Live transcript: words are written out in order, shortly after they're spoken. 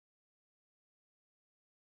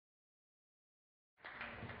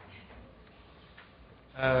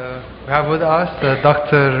We have with us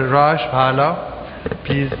Dr. Raj Bhala.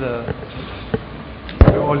 Please,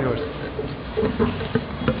 all yours.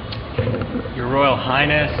 Your Royal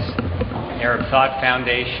Highness, Arab Thought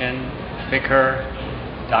Foundation, Fikr,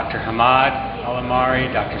 Dr. Hamad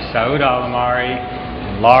Al-Amari, Dr. Saud Al-Amari,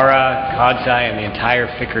 and Laura Kadzai, and the entire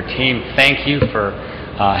Fikr team, thank you for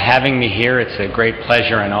having me here. It's a great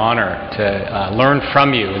pleasure and honor to learn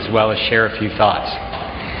from you as well as share a few thoughts.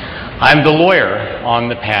 I'm the lawyer on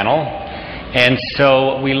the panel, and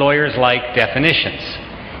so we lawyers like definitions.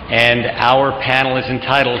 And our panel is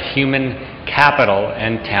entitled Human Capital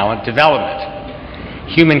and Talent Development.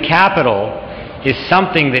 Human capital is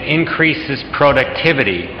something that increases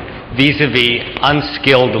productivity vis-a-vis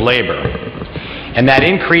unskilled labor. And that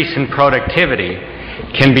increase in productivity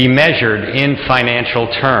can be measured in financial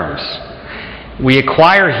terms. We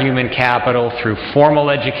acquire human capital through formal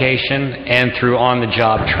education and through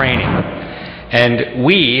on-the-job training. And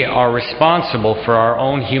we are responsible for our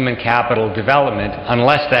own human capital development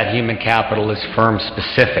unless that human capital is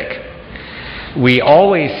firm-specific. We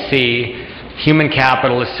always see human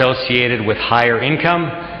capital associated with higher income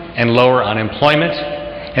and lower unemployment,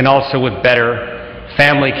 and also with better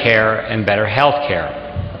family care and better health care.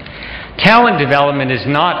 Talent development is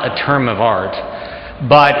not a term of art,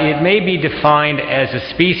 but it may be defined as a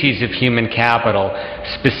species of human capital,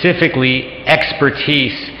 specifically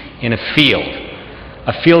expertise in a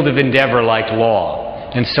field of endeavor like law.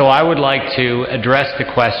 And so I would like to address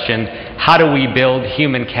the question, how do we build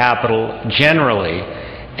human capital generally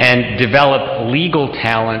and develop legal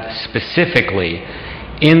talent specifically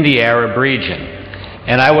in the Arab region?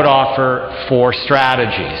 And I would offer 4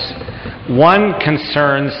 strategies. One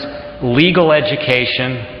concerns legal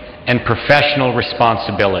education and professional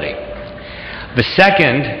responsibility. The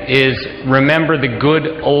second is remember the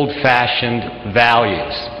good old-fashioned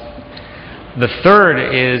values. The third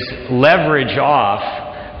is leverage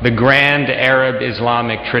off the grand Arab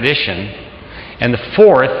Islamic tradition. And the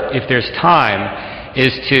fourth, if there's time,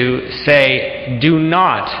 is to say, do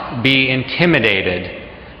not be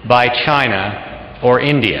intimidated by China or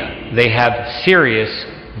India. They have serious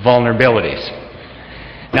vulnerabilities.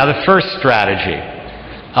 Now, the first strategy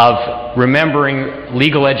of remembering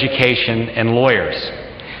legal education and lawyers.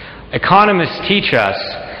 Economists teach us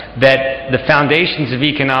that the foundations of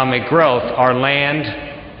economic growth are land,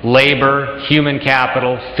 labor, human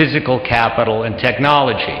capital, physical capital, and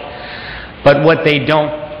technology. But what they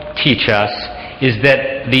don't teach us is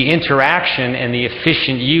that the interaction and the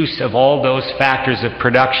efficient use of all those factors of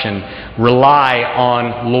production rely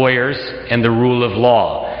on lawyers and the rule of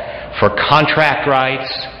law for contract rights,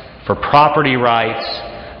 for property rights,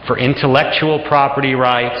 for intellectual property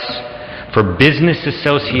rights, for business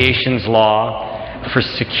associations law, for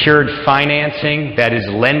secured financing, that is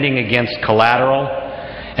lending against collateral,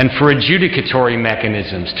 and for adjudicatory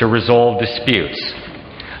mechanisms to resolve disputes.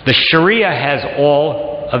 The Sharia has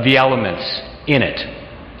all of the elements in it.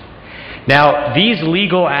 Now, these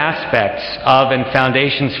legal aspects of and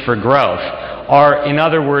foundations for growth are, in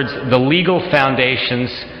other words, the legal foundations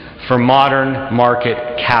for modern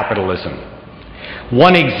market capitalism.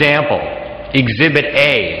 One example, Exhibit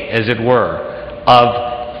A, as it were,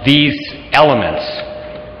 of these elements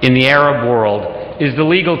in the Arab world is the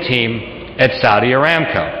legal team at Saudi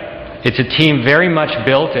Aramco. It's a team very much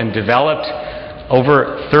built and developed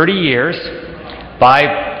over 30 years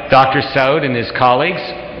by Dr. Saud and his colleagues.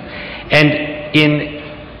 And in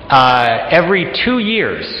every 2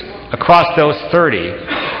 years, across those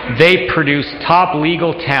 30, they produce top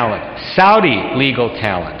legal talent, Saudi legal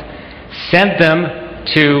talent, sent them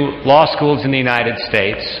to law schools in the United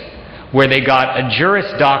States, where they got a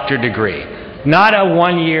Juris Doctor degree, not a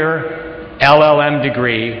 1-year LLM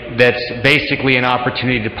degree that's basically an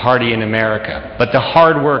opportunity to party in America, but the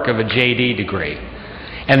hard work of a JD degree.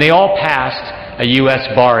 And they all passed a U.S.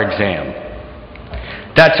 bar exam.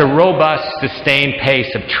 That's a robust, sustained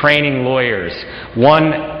pace of training lawyers,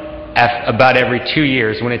 one about every 2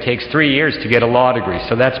 years, when it takes 3 years to get a law degree.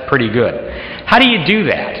 So that's pretty good. How do you do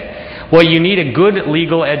that? Well, you need a good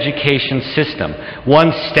legal education system,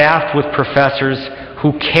 one staffed with professors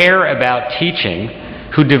who care about teaching,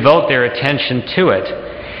 who devote their attention to it,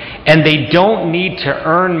 and they don't need to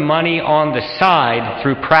earn money on the side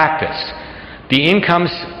through practice. The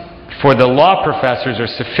incomes for the law professors are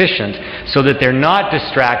sufficient so that they're not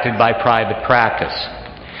distracted by private practice.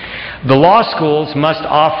 The law schools must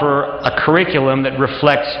offer a curriculum that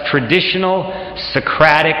reflects traditional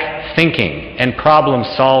Socratic thinking and problem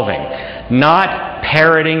solving, not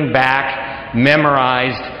parroting back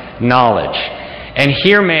memorized knowledge. And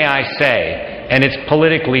here may I say, and it's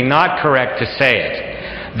politically not correct to say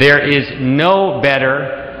it, There is no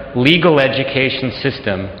better legal education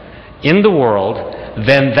system in the world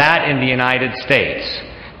than that in the United States,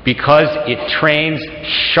 because it trains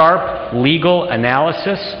sharp legal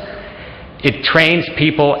analysis. It trains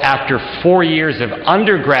people after 4 years of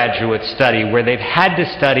undergraduate study where they've had to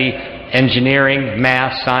study engineering,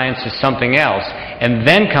 math, science, or something else, and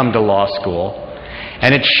then come to law school,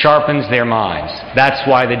 and it sharpens their minds. That's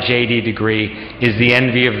why the JD degree is the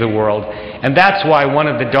envy of the world, and that's why one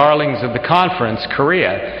of the darlings of the conference,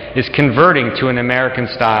 Korea, is converting to an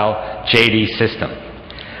American-style JD system.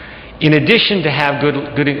 In addition to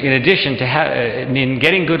in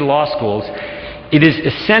getting good law schools, it is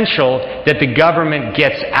essential that the government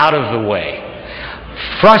gets out of the way.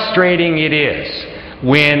 Frustrating it is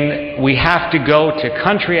when we have to go to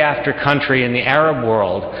country after country in the Arab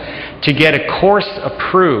world to get a course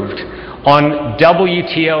approved on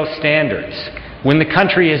WTO standards, when the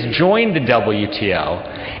country has joined the WTO,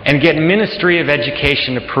 and get Ministry of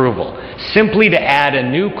Education approval, simply to add a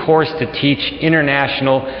new course to teach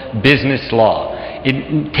international business law.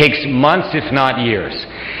 It takes months, if not years.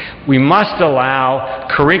 We must allow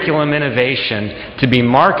curriculum innovation to be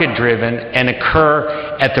market-driven and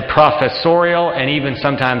occur at the professorial and even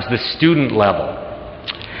sometimes the student level.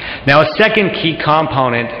 Now, a second key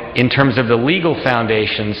component in terms of the legal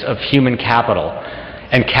foundations of human capital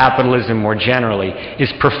and capitalism more generally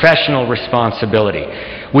is professional responsibility.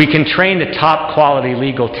 We can train the top quality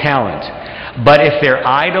legal talent, but if they're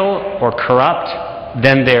idle or corrupt,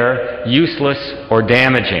 then they're useless or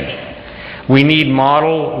damaging. We need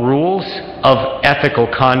model rules of ethical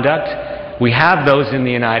conduct. We have those in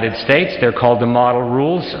the United States. They're called the Model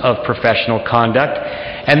Rules of Professional Conduct,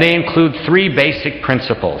 and they include 3 basic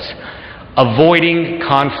principles. Avoiding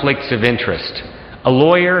conflicts of interest. A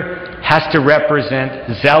lawyer has to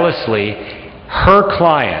represent zealously her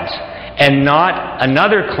client and not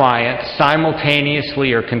another client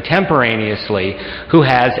simultaneously or contemporaneously who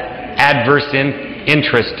has adverse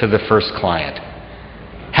interest to the first client.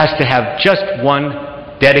 Has to have just one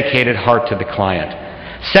dedicated heart to the client.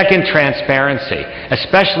 Second, transparency,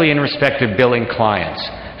 especially in respect of billing clients.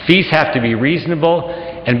 Fees have to be reasonable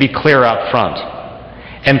and be clear up front.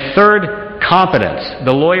 And third, competence.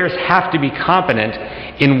 The lawyers have to be competent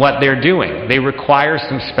in what they're doing. They require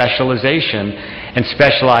some specialization and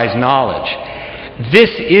specialized knowledge. This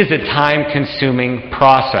is a time-consuming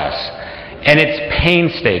process, and it's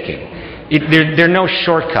painstaking. There are no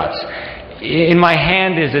shortcuts. In my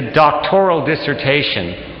hand is a doctoral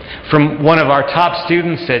dissertation from one of our top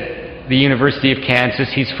students at the University of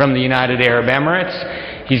Kansas. He's from the United Arab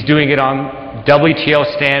Emirates. He's doing it on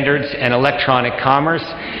WTO standards and electronic commerce.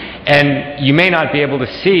 And you may not be able to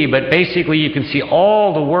see, but basically you can see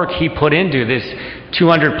all the work he put into this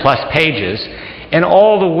 200 plus pages and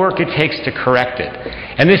all the work it takes to correct it.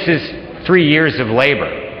 And this is 3 years of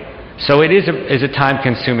labor. So it is a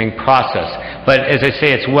time-consuming process. But as I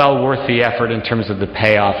say, it's well worth the effort in terms of the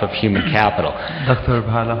payoff of human capital. Dr.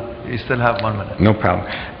 Bhala, you still have 1 minute. No problem.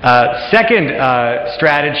 Second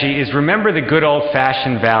strategy is remember the good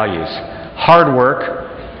old-fashioned values. Hard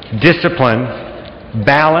work, discipline,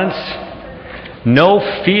 balance, no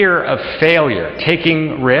fear of failure,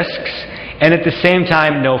 taking risks, and at the same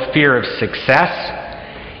time no fear of success,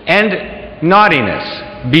 and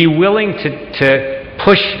naughtiness. Be willing to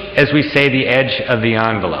push, as we say, the edge of the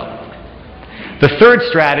envelope. The third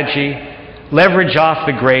strategy, leverage off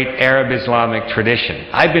the great Arab Islamic tradition.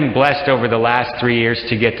 I've been blessed over the last 3 years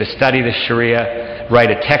to get to study the Sharia, write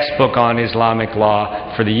a textbook on Islamic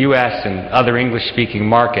law for the U.S. and other English-speaking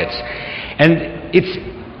markets. And it's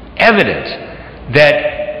evident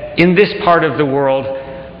that in this part of the world,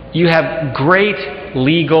 you have great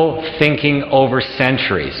legal thinking over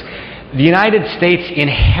centuries. The United States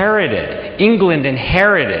England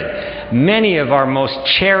inherited many of our most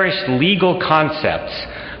cherished legal concepts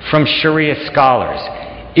from Sharia scholars.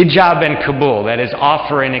 Ijab and Qabul, that is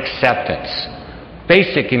offer and acceptance,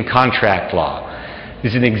 basic in contract law,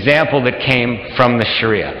 is an example that came from the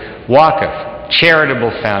Sharia. Waqf,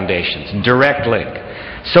 charitable foundations, direct link.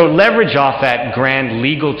 So leverage off that grand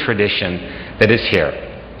legal tradition that is here.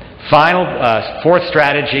 Final, fourth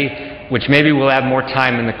strategy, which maybe we'll have more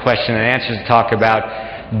time in the question and answers to talk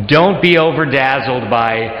about, don't be overdazzled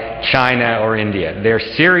by China or India. There are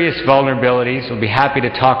serious vulnerabilities. We'll be happy to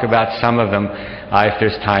talk about some of them if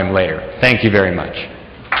there's time later. Thank you very much.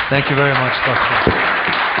 Thank you very much, Doctor.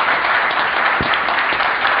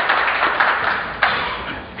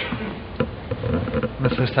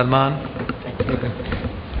 Mr. Salman. Thank you.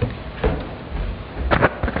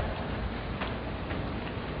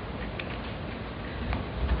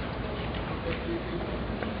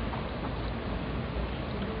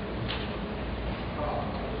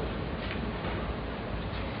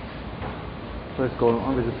 So it's going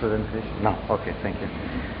on with the presentation? No. Okay, thank you.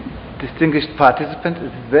 Distinguished participants,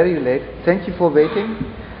 it's very late. Thank you for waiting.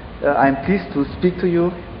 I'm pleased to speak to you,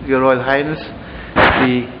 Your Royal Highness,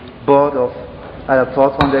 the board of Arab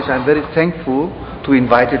Thought Foundation. I'm very thankful to be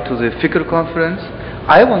invited to the Fikr conference.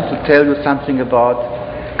 I want to tell you something about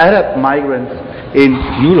Arab migrants in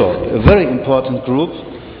Europe, a very important group,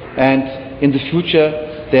 and in the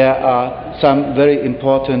future there are some very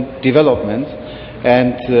important developments.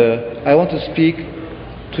 And I want to speak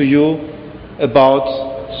to you about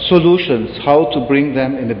solutions, how to bring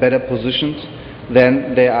them in a better position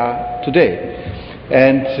than they are today.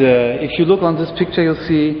 And if you look on this picture, you'll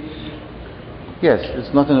see, yes,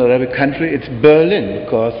 it's not an Arabic country, it's Berlin,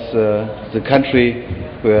 because the country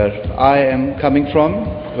where I am coming from,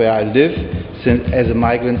 where I live as a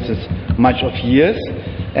migrant since much of years.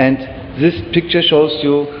 And this picture shows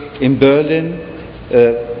you in Berlin,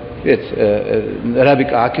 an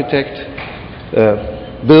Arabic architect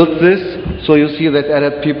built this, so you see that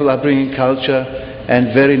Arab people are bringing culture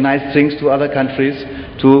and very nice things to other countries,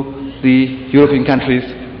 to the European countries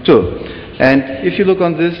too. And if you look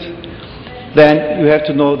on this, then you have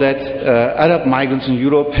to know that Arab migrants in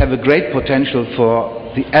Europe have a great potential for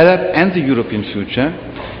the Arab and the European future,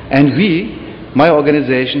 and we, my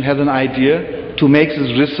organization, has an idea to make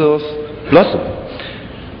this resource blossom.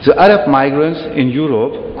 The Arab migrants in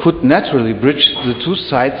Europe could naturally bridge the two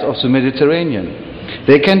sides of the Mediterranean.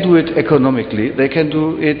 They can do it economically, they can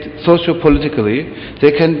do it socio-politically,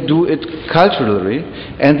 they can do it culturally,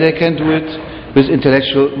 and they can do it with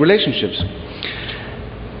intellectual relationships.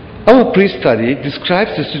 Our pre-study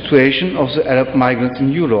describes the situation of the Arab migrants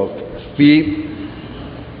in Europe. The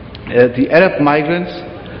Arab migrants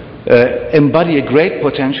embody a great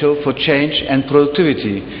potential for change and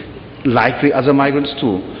productivity, like the other migrants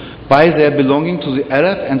too. By their belonging to the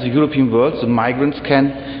Arab and the European world, the migrants can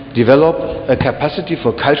develop a capacity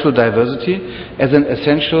for cultural diversity as an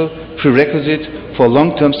essential prerequisite for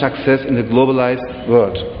long-term success in the globalized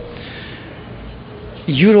world.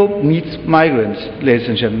 Europe needs migrants, ladies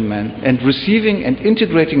and gentlemen, and receiving and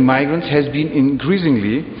integrating migrants has been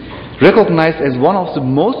increasingly recognized as one of the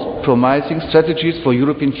most promising strategies for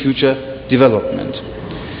European future development.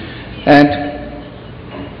 And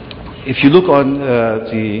if you look on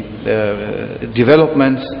the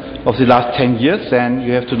developments of the last 10 years, then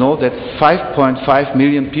you have to know that 5.5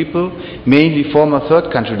 million people, mainly former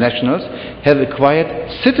third country nationals, have acquired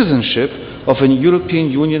citizenship of a European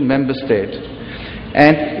Union member state.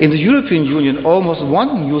 And in the European Union, almost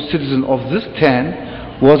one new citizen of this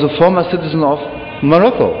 10 was a former citizen of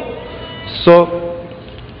Morocco. So,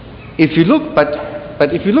 if you look, but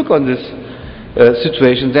if you look on this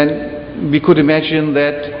situation, then we could imagine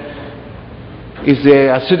that if they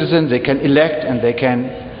are citizens, they can elect, and they can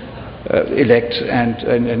elect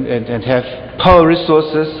and have power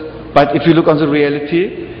resources. But if you look on the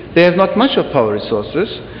reality, they have not much of power resources.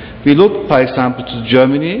 We look, for example, to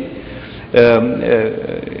Germany.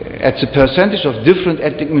 At the percentage of different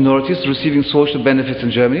ethnic minorities receiving social benefits in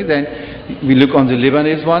Germany, then we look on the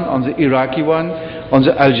Lebanese one, on the Iraqi one, on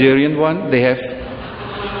the Algerian one. They have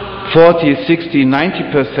 40, 60,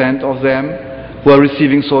 90% of them who are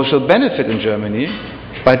receiving social benefit in Germany,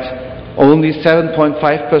 but only 7.5%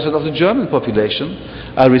 of the German population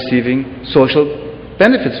are receiving social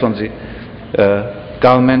benefits from the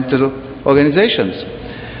governmental organizations.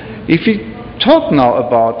 If we talk now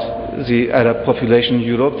about the Arab population in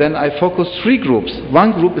Europe, then I focus three groups.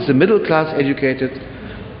 One group is the middle class educated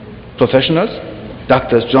professionals,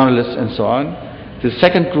 doctors, journalists, and so on. The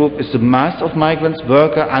second group is the mass of migrants,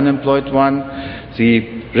 worker, unemployed one,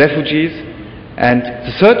 the refugees. And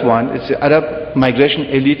the third one is the Arab migration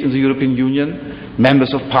elite in the European Union,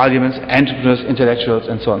 members of parliaments, entrepreneurs, intellectuals,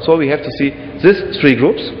 and so on. So we have to see these three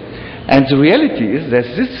groups. And the reality is that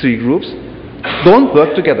these three groups don't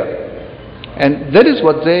work together. And that is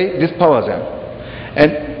what dispower them.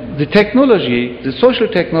 And the technology, the social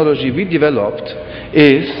technology we developed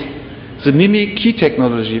is the MIMI key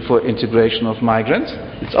technology for integration of migrants.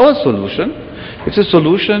 It's our solution. It's a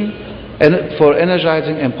solution for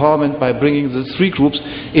energizing empowerment by bringing the three groups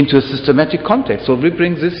into a systematic context. So we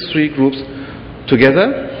bring these three groups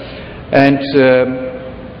together, and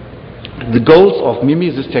the goals of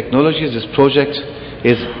MIMI, this technology, this project,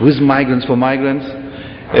 is with migrants for migrants,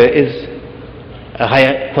 is a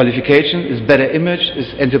higher qualification, is better image, is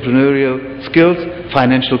entrepreneurial skills,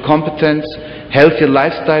 financial competence, healthier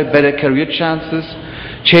lifestyle, better career chances,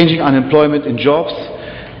 changing unemployment in jobs,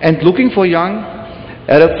 and looking for young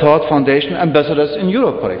Arab Thought Foundation ambassadors in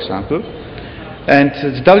Europe, for example. And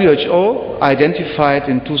the WHO identified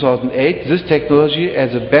in 2008 this technology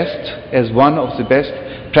as one of the best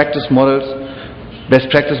practice models best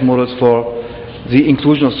practice models for the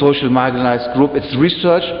inclusion of social marginalized group. It's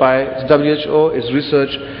researched by the WHO, it's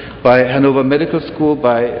researched by Hanover Medical School,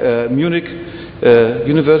 by Munich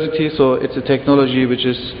University, so it's a technology which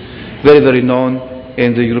is very, very known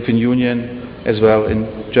in the European Union as well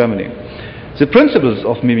in Germany. The principles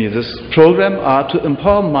of MIMI, this program, are to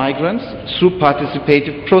empower migrants through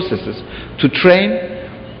participative processes, to train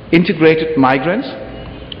integrated migrants,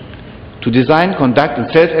 to design, conduct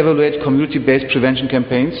and self-evaluate community-based prevention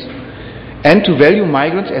campaigns, and to value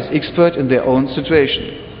migrants as experts in their own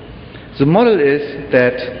situation. The model is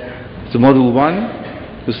that the Module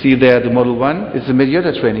 1, you see there the Module 1 is the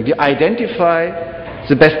mediator training. We identify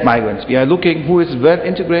the best migrants. We are looking who is well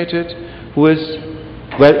integrated, who is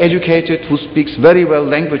well educated, who speaks very well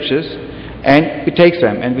languages, and we take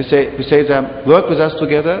them and we say to them, work with us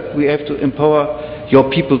together, we have to empower your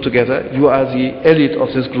people together, you are the elite of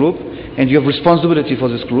this group and you have responsibility for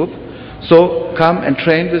this group, so come and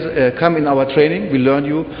train with, come in our training, we learn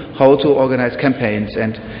you how to organize campaigns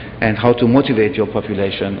and how to motivate your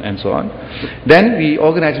population and so on. Then we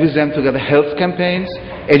organize with them together health campaigns,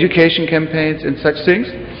 education campaigns and such things.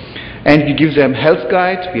 And we give them health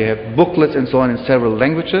guides, we have booklets and so on in several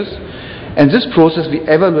languages. And this process we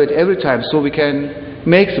evaluate every time, so we can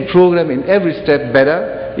make the program in every step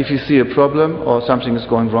better. If you see a problem or something is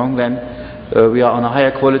going wrong, then we are on a higher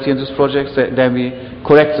quality in this project, then we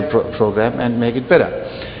correct the program and make it better.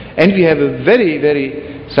 And we have a very,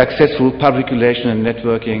 very successful public relation and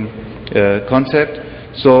networking concept.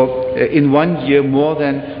 So in 1 year, more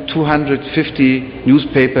than 250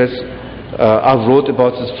 newspapers wrote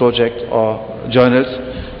about this project or journals,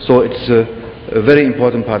 so it's a very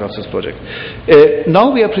important part of this project.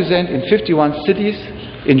 Now we are present in 51 cities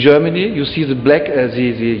in Germany. You see the black,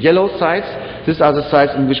 the yellow sites. These are the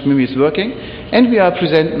sites in which MIMI is working, and we are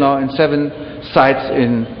present now in 7 sites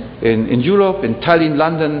in Europe, in Tallinn,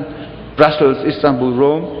 London, Brussels, Istanbul,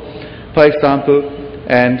 Rome, for example.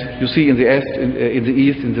 And you see in the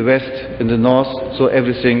east, in the west, in the north, so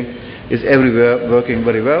everything is everywhere working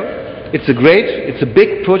very well. It's a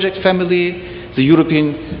big project family. The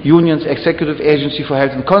European Union's Executive Agency for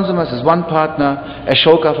Health and Consumers is one partner,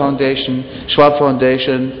 Ashoka Foundation, Schwab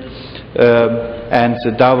Foundation, and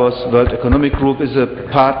the Davos World Economic Group is a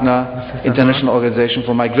partner, International Organization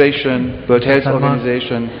for Migration, World Health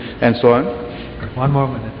Organization, and so on. 1 more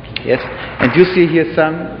minute. Yes, and you see here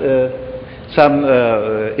some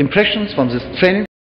impressions from this training